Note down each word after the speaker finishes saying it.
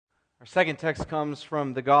Our second text comes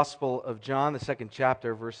from the Gospel of John, the second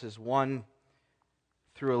chapter, verses 1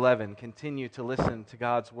 through 11. Continue to listen to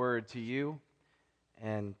God's word to you.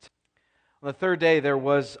 And on the third day, there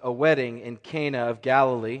was a wedding in Cana of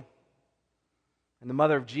Galilee, and the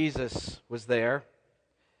mother of Jesus was there.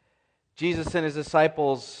 Jesus and his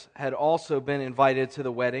disciples had also been invited to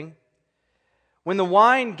the wedding. When the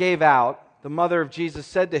wine gave out, the mother of Jesus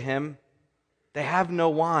said to him, "They have no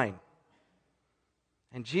wine."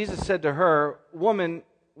 And Jesus said to her, "Woman,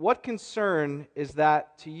 what concern is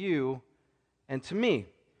that to you and to me?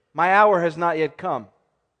 My hour has not yet come."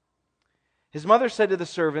 His mother said to the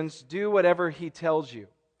servants, "Do whatever he tells you."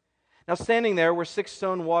 Now standing there were 6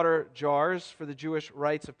 stone water jars for the Jewish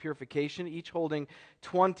rites of purification, each holding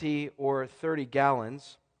 20 or 30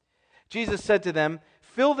 gallons. Jesus said to them,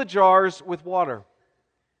 "Fill the jars with water."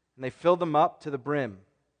 And they filled them up to the brim.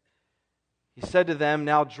 He said to them,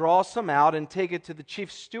 "Now draw some out and take it to the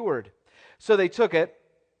chief steward." So they took it,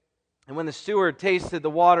 and when the steward tasted the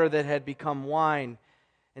water that had become wine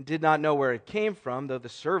and did not know where it came from, though the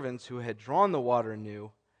servants who had drawn the water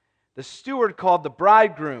knew, the steward called the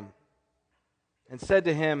bridegroom and said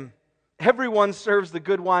to him, "Everyone serves the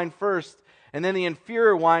good wine first, and then the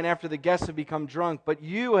inferior wine after the guests have become drunk, but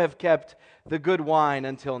you have kept the good wine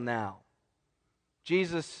until now."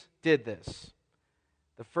 Jesus did this,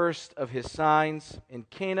 the first of his signs in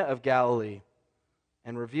Cana of Galilee,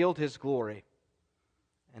 and revealed his glory,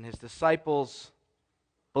 and his disciples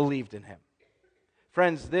believed in him.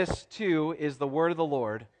 Friends, this too is the word of the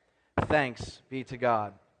Lord. Thanks be to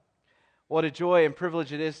God. What a joy and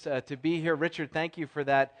privilege it is to be here. Richard, thank you for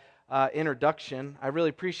that introduction. I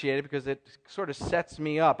really appreciate it because it sort of sets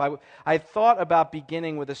me up. I thought about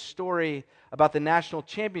beginning with a story about the national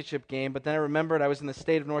championship game, but then I remembered I was in the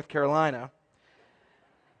state of North Carolina.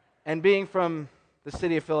 And being from the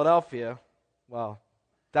city of Philadelphia, well,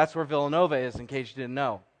 that's where Villanova is, in case you didn't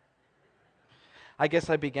know. I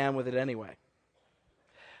guess I began with it anyway.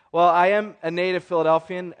 Well, I am a native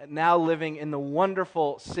Philadelphian, now living in the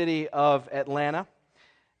wonderful city of Atlanta.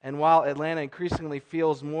 And while Atlanta increasingly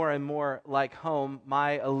feels more and more like home,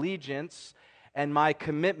 my allegiance and my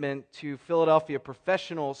commitment to Philadelphia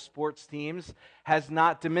professional sports teams has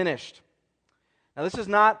not diminished. Now, this is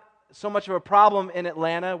not so much of a problem in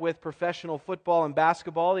Atlanta with professional football and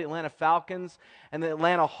basketball. The Atlanta Falcons and the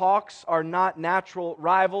Atlanta Hawks are not natural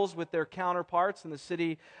rivals with their counterparts in the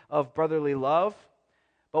city of brotherly love.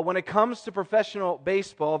 But when it comes to professional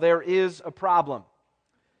baseball, there is a problem.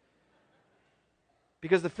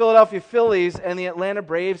 Because the Philadelphia Phillies and the Atlanta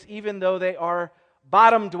Braves, even though they are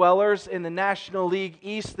bottom dwellers in the National League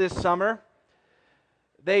East this summer,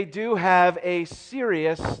 they do have a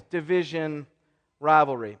serious division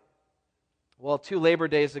rivalry. Well, 2 Labor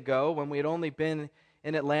Days ago, when we had only been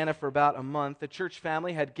in Atlanta for about a month, the church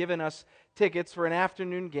family had given us tickets for an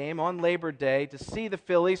afternoon game on Labor Day to see the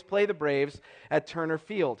Phillies play the Braves at Turner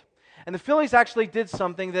Field. And the Phillies actually did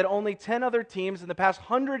something that only 10 other teams in the past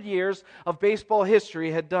 100 years of baseball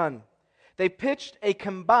history had done. They pitched a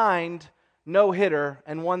combined no-hitter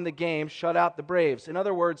and won the game, shut out the Braves. In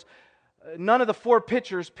other words, none of the 4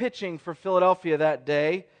 pitchers pitching for Philadelphia that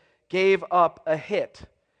day gave up a hit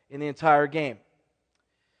in the entire game.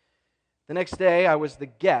 The next day, I was the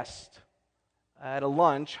guest at a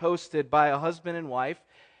lunch hosted by a husband and wife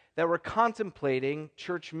that were contemplating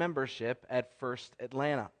church membership at First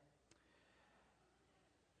Atlanta.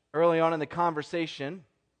 Early on in the conversation,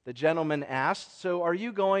 the gentleman asked, "So are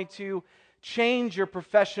you going to change your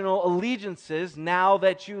professional allegiances now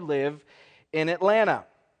that you live in Atlanta?"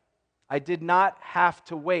 I did not have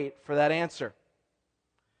to wait for that answer.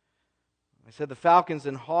 I said, "The Falcons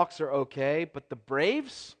and Hawks are okay, but the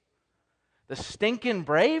Braves? The stinking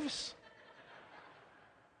Braves?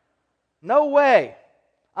 No way.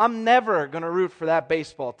 I'm never going to root for that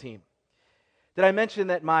baseball team." Did I mention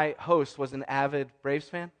that my host was an avid Braves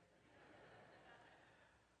fan?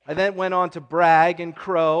 I then went on to brag and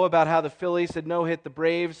crow about how the Phillies had no-hit the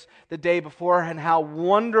Braves the day before and how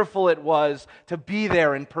wonderful it was to be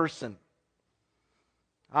there in person.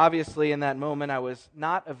 Obviously, in that moment, I was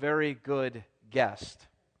not a very good guest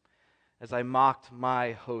as I mocked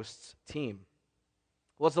my host's team.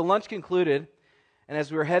 Well, as the lunch concluded, and as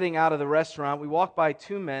we were heading out of the restaurant, we walked by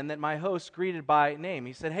 2 men that my host greeted by name.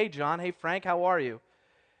 He said, "Hey, John. Hey, Frank. How are you?"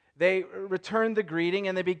 They returned the greeting,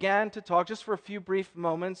 and they began to talk just for a few brief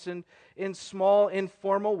moments and in small,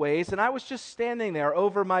 informal ways. And I was just standing there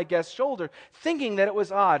over my guest's shoulder, thinking that it was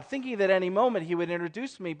odd, thinking that any moment he would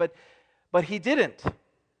introduce me, but he didn't.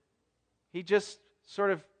 He just sort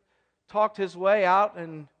of talked his way out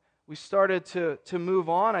and we started to move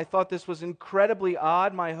on. I thought this was incredibly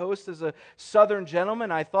odd. My host is a Southern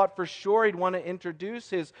gentleman. I thought for sure he'd want to introduce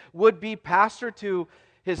his would-be pastor to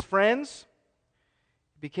his friends.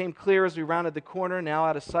 It became clear as we rounded the corner, now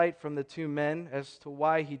out of sight from the two men, as to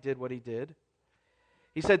why he did what he did.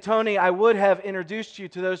 He said, "Tony, I would have introduced you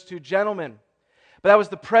to those two gentlemen, but that was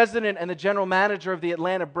the president and the general manager of the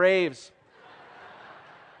Atlanta Braves,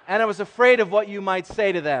 and I was afraid of what you might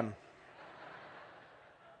say to them."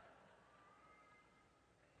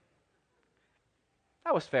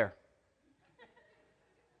 That was fair.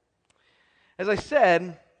 As I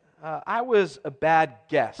said, I was a bad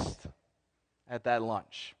guest at that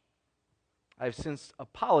lunch. I've since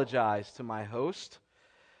apologized to my host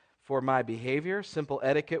for my behavior. Simple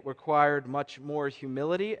etiquette required much more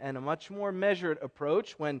humility and a much more measured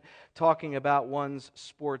approach when talking about one's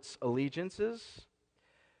sports allegiances.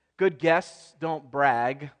 Good guests don't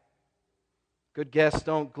brag. Good guests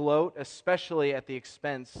don't gloat, especially at the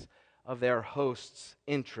expense of their host's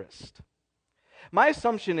interest. My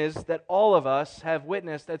assumption is that all of us have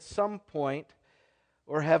witnessed at some point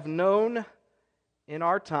or have known in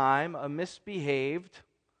our time a misbehaved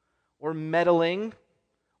or meddling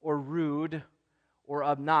or rude or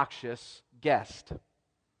obnoxious guest.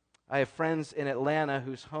 I have friends in Atlanta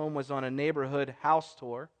whose home was on a neighborhood house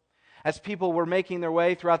tour. As people were making their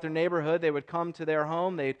way throughout their neighborhood, they would come to their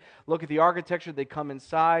home, they'd look at the architecture, they'd come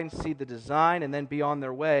inside and see the design, and then be on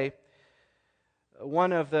their way.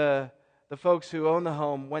 One of the folks who owned the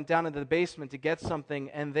home went down into the basement to get something,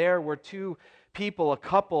 and there were two people, a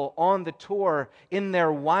couple, on the tour in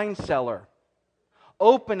their wine cellar,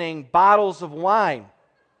 opening bottles of wine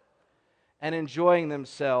and enjoying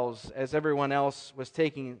themselves as everyone else was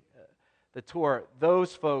taking the tour.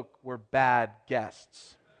 Those folk were bad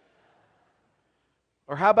guests.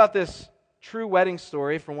 Or how about this true wedding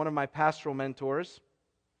story from one of my pastoral mentors?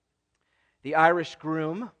 The Irish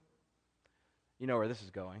groom. You know where this is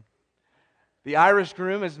going. The Irish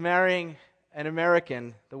groom is marrying an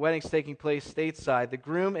American. The wedding's taking place stateside. The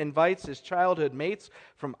groom invites his childhood mates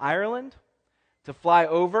from Ireland to fly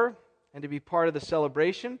over and to be part of the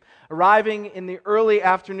celebration. Arriving in the early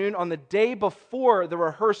afternoon on the day before the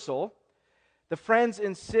rehearsal, the friends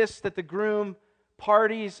insist that the groom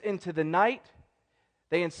parties into the night.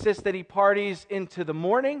 They insist that he parties into the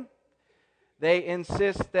morning. They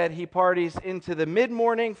insist that he parties into the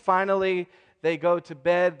mid-morning. Finally, they go to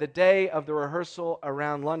bed the day of the rehearsal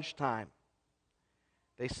around lunchtime.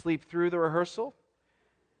 They sleep through the rehearsal.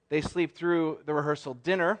 They sleep through the rehearsal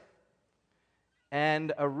dinner.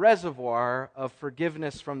 And a reservoir of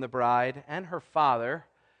forgiveness from the bride and her father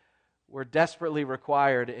were desperately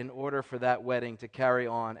required in order for that wedding to carry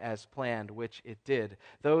on as planned, which it did.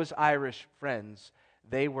 Those Irish friends,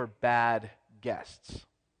 they were bad guests.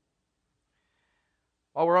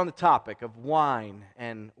 While we're on the topic of wine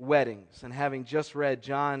and weddings, and having just read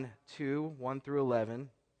John 2, 1 through 11,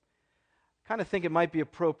 I kind of think it might be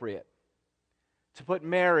appropriate to put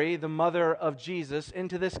Mary, the mother of Jesus,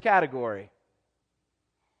 into this category.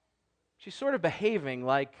 She's sort of behaving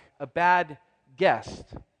like a bad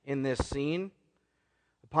guest in this scene.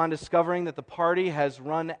 Upon discovering that the party has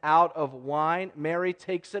run out of wine, Mary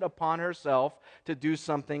takes it upon herself to do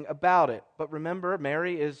something about it. But remember,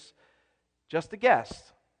 Mary is just a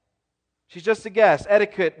guest. She's just a guest.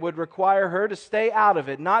 Etiquette would require her to stay out of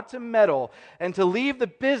it, not to meddle, and to leave the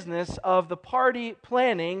business of the party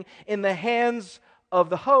planning in the hands of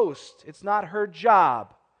the host. It's not her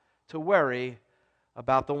job to worry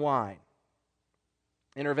about the wine.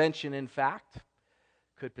 Intervention, in fact,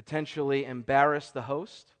 could potentially embarrass the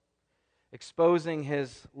host, exposing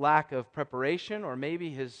his lack of preparation or maybe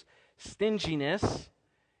his stinginess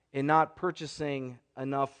in not purchasing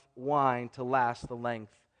enough wine to last the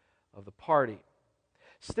length of the party.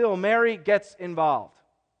 Still, Mary gets involved.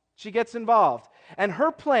 She gets involved. And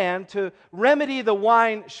her plan to remedy the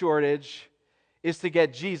wine shortage is to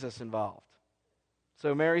get Jesus involved.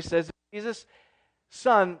 So Mary says to Jesus,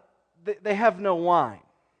 "Son, they have no wine."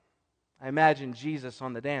 I imagine Jesus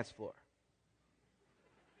on the dance floor,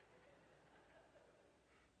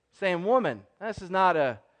 saying, "Woman," this is not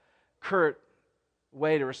a curt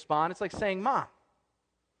way to respond. It's like saying, "Mom,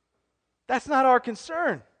 that's not our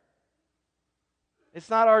concern. It's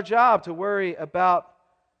not our job to worry about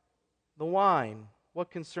the wine. What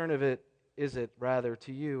concern of it is it, rather,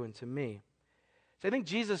 to you and to me?" So I think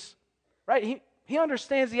Jesus, right, he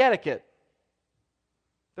understands the etiquette.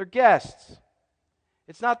 They're guests.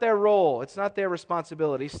 It's not their role. It's not their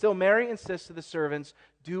responsibility. Still, Mary insists to the servants,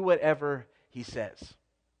 do whatever he says.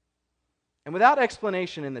 And without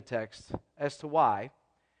explanation in the text as to why,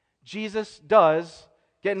 Jesus does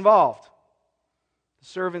get involved. The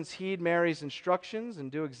servants heed Mary's instructions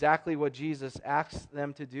and do exactly what Jesus asks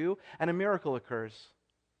them to do, and a miracle occurs.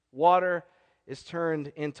 Water is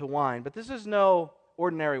turned into wine. But this is no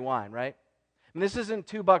ordinary wine, right? And this isn't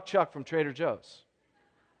 $2 Chuck from Trader Joe's.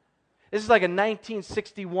 This is like a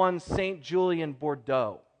 1961 St. Julian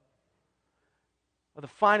Bordeaux of the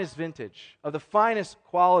finest vintage, of the finest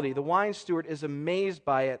quality. The wine steward is amazed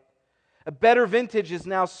by it. A better vintage is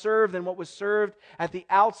now served than what was served at the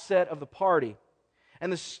outset of the party.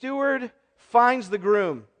 And the steward finds the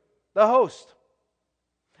groom, the host,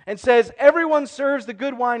 and says, everyone serves the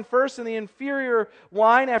good wine first and the inferior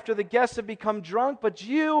wine after the guests have become drunk, but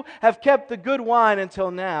you have kept the good wine until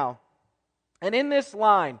now. And in this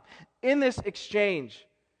line, in this exchange,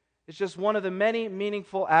 it's just one of the many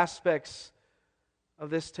meaningful aspects of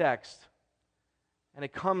this text. And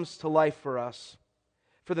it comes to life for us.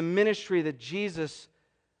 For the ministry that Jesus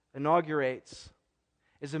inaugurates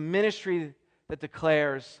is a ministry that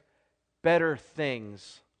declares better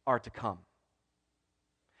things are to come.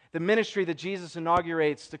 The ministry that Jesus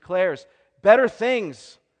inaugurates declares better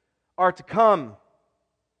things are to come.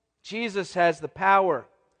 Jesus has the power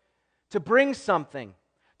to bring something,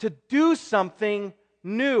 to do something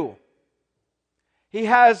new. He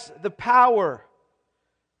has the power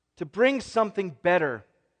to bring something better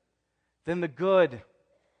than the good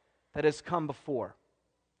that has come before.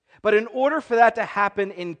 But in order for that to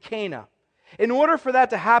happen in Cana, in order for that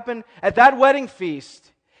to happen at that wedding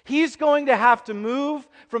feast, He's going to have to move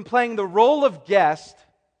from playing the role of guest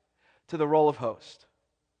to the role of host.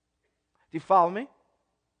 Do you follow me?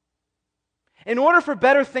 In order for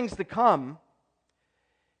better things to come,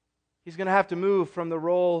 He's going to have to move from the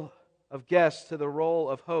role of guest to the role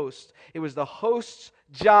of host. It was the host's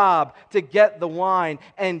job to get the wine,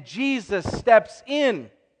 and Jesus steps in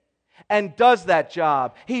and does that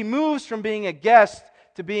job. He moves from being a guest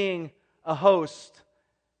to being a host,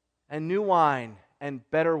 and new wine and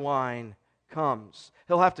better wine comes.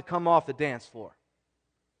 He'll have to come off the dance floor.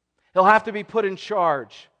 He'll have to be put in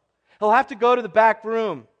charge. He'll have to go to the back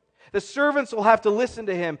room. The servants will have to listen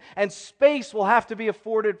to him, and space will have to be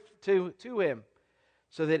afforded to him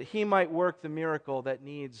so that he might work the miracle that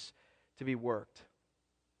needs to be worked.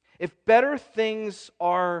 If better things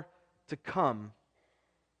are to come,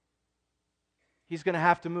 He's going to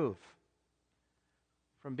have to move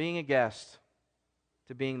from being a guest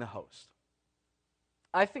to being the host.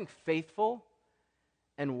 I think faithful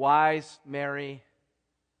and wise Mary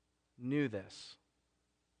knew this.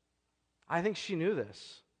 I think she knew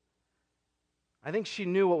this. I think she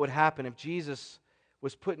knew what would happen if Jesus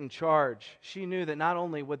was put in charge. She knew that not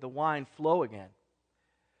only would the wine flow again,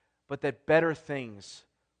 but that better things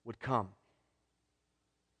would come.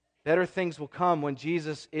 Better things will come when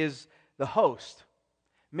Jesus is the host.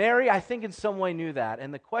 Mary, I think in some way knew that.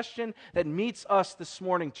 And the question that meets us this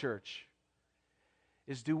morning, church,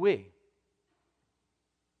 is do we?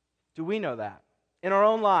 Do we know that? In our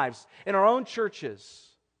own lives, in our own churches,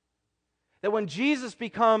 that when Jesus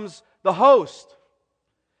becomes the host,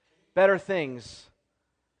 better things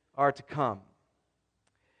are to come.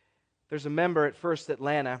 There's a member at First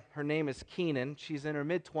Atlanta. Her name is Keenan. She's in her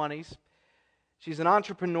mid-20s. She's an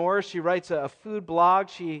entrepreneur. She writes a food blog.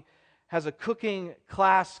 She has a cooking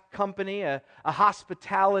class company, a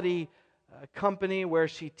hospitality company where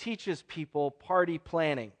she teaches people party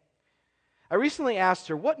planning. I recently asked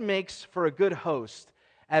her what makes for a good host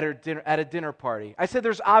at a dinner party. I said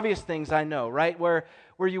there's obvious things I know, right? Where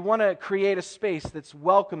you want to create a space that's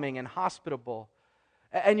welcoming and hospitable.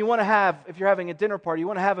 And you want to have, if you're having a dinner party, you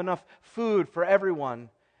want to have enough food for everyone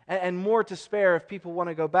and more to spare if people want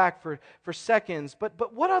to go back for seconds.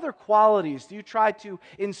 But what other qualities do you try to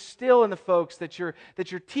instill in the folks that you're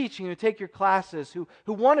teaching, who take your classes, who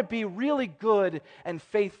want to be really good and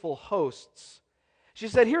faithful hosts? She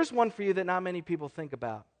said, here's one for you that not many people think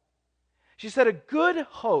about. She said, a good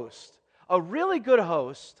host, a really good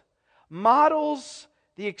host, models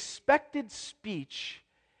the expected speech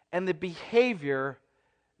and the behavior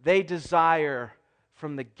they desire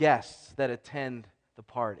from the guests that attend the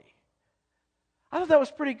party. I thought that was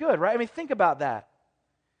pretty good, right? I mean, think about that.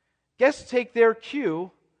 Guests take their cue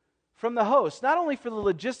from the host, not only for the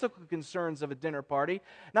logistical concerns of a dinner party,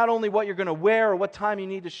 not only what you're going to wear or what time you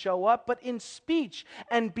need to show up, but in speech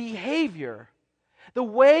and behavior. The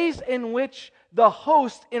ways in which the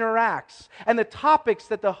host interacts and the topics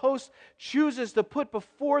that the host chooses to put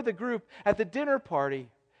before the group at the dinner party,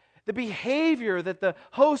 the behavior that the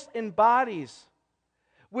host embodies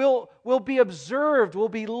will be observed, will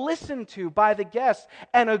be listened to by the guests,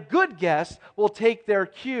 and a good guest will take their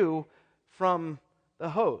cue from the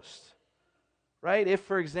host. right? If,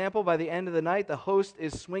 for example, by the end of the night the host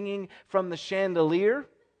is swinging from the chandelier,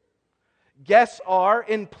 guests are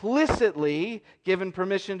implicitly given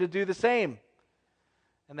permission to do the same.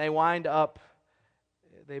 And they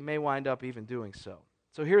may wind up even doing so.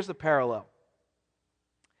 So here's the parallel.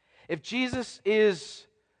 If Jesus is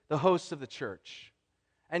the host of the church,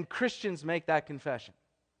 and Christians make that confession,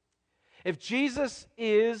 if Jesus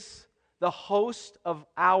is the host of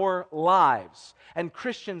our lives, and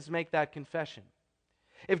Christians make that confession,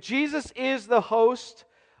 if Jesus is the host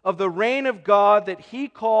of the reign of God that He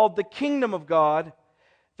called the kingdom of God,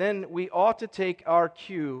 then we ought to take our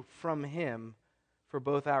cue from Him for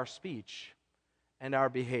both our speech and our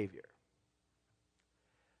behavior.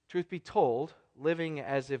 Truth be told, living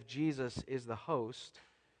as if Jesus is the host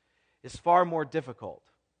is far more difficult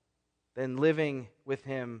than living with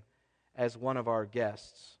Him as one of our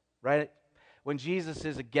guests, right? When Jesus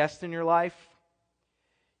is a guest in your life,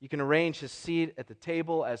 you can arrange His seat at the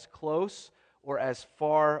table as close or as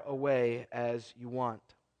far away as you want.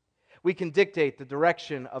 We can dictate the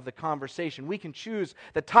direction of the conversation. We can choose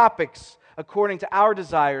the topics according to our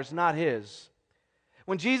desires, not His.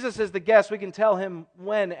 When Jesus is the guest, we can tell Him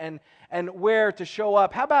when and where to show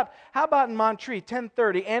up. How about in Montreat,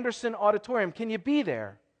 10:30, Anderson Auditorium? Can you be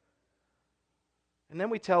there? And then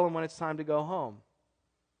we tell Him when it's time to go home,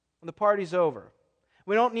 when the party's over.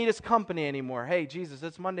 We don't need His company anymore. Hey, Jesus,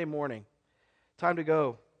 it's Monday morning. Time to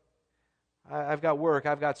go. I've got work,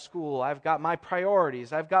 I've got school, I've got my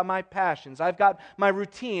priorities, I've got my passions, I've got my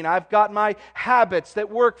routine, I've got my habits that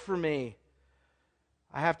work for me.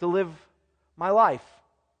 I have to live my life.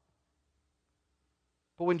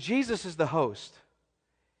 But when Jesus is the host,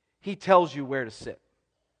 He tells you where to sit.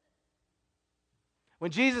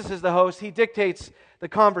 When Jesus is the host, He dictates the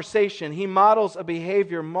conversation. He models a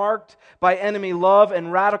behavior marked by enemy love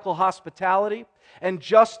and radical hospitality and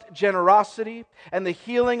just generosity and the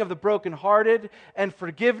healing of the brokenhearted and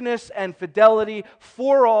forgiveness and fidelity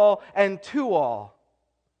for all and to all.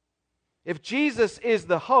 If Jesus is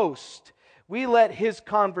the host, we let His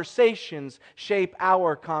conversations shape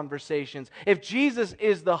our conversations. If Jesus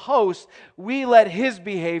is the host, we let His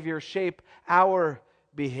behavior shape our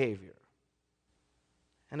behavior.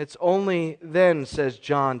 And it's only then, says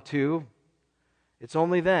John 2, it's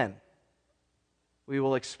only then we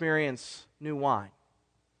will experience new wine.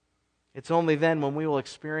 It's only then when we will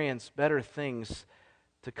experience better things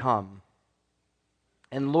to come.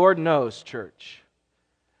 And Lord knows, church,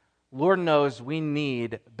 Lord knows we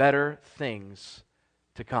need better things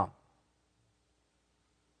to come.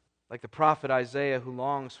 Like the prophet Isaiah, who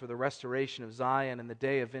longs for the restoration of Zion and the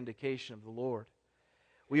day of vindication of the Lord,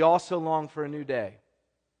 we also long for a new day.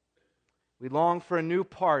 We long for a new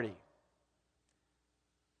party.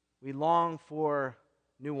 We long for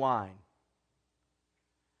new wine.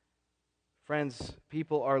 Friends,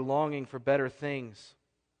 people are longing for better things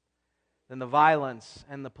than the violence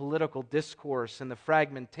and the political discourse and the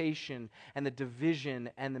fragmentation and the division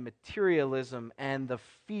and the materialism and the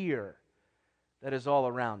fear that is all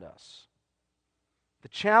around us. The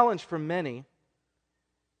challenge for many,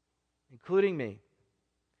 including me,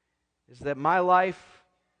 is that my life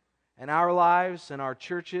and our lives and our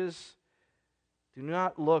churches do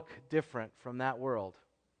not look different from that world.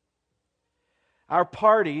 Our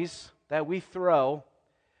parties that we throw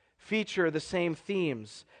feature the same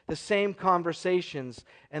themes, the same conversations,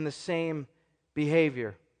 and the same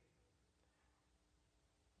behavior.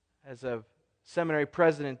 As a seminary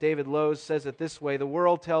president, David Lowes, says it this way: the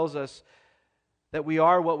world tells us that we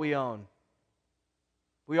are what we own.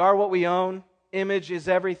 We are what we own. Image is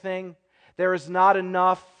everything. There is not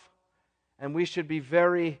enough, and we should be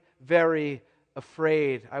very, very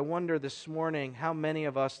afraid. I wonder this morning how many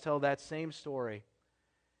of us tell that same story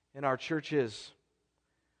in our churches,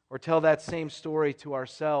 or tell that same story to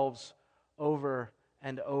ourselves over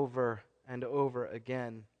and over and over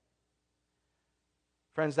again.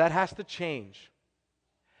 Friends, that has to change.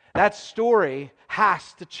 That story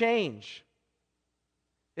has to change.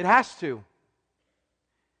 It has to.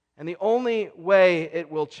 And the only way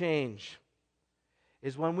it will change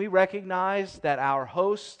is when we recognize that our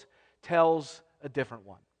host tells a different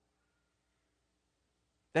one.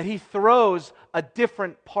 That He throws a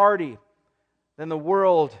different party than the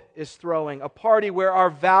world is throwing. A party where our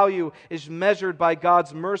value is measured by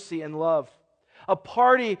God's mercy and love. A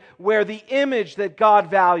party where the image that God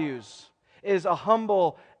values is a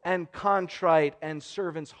humble and contrite and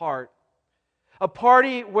servant's heart. A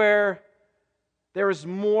party where there is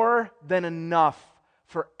more than enough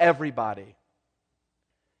for everybody.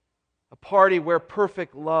 A party where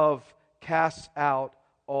perfect love casts out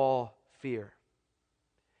all fear.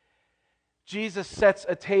 Jesus sets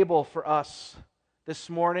a table for us this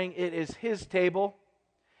morning. It is His table.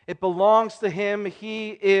 It belongs to Him. He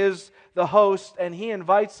is the host, and He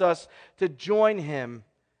invites us to join Him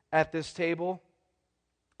at this table.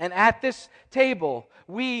 And at this table,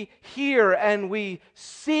 we hear and we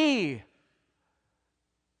see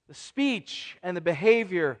the speech and the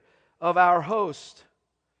behavior of our host.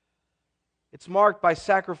 It's marked by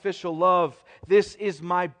sacrificial love. This is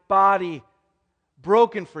my body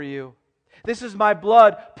broken for you. This is my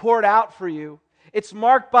blood poured out for you. It's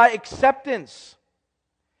marked by acceptance.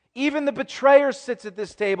 Even the betrayer sits at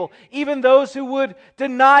this table. Even those who would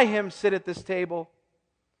deny Him sit at this table.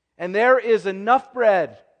 And there is enough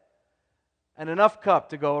bread and enough cup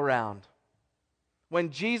to go around.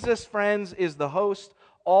 When Jesus, friends, is the host,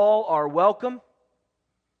 all are welcome.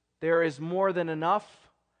 There is more than enough,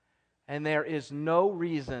 and there is no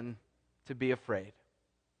reason to be afraid.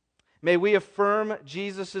 May we affirm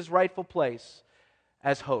Jesus' rightful place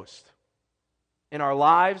as host in our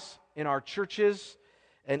lives, in our churches,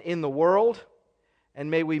 and in the world.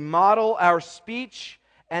 And may we model our speech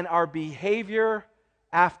and our behavior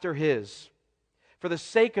after His. For the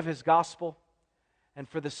sake of His gospel and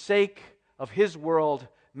for the sake of His world,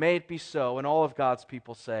 may it be so. And all of God's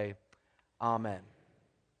people say, Amen.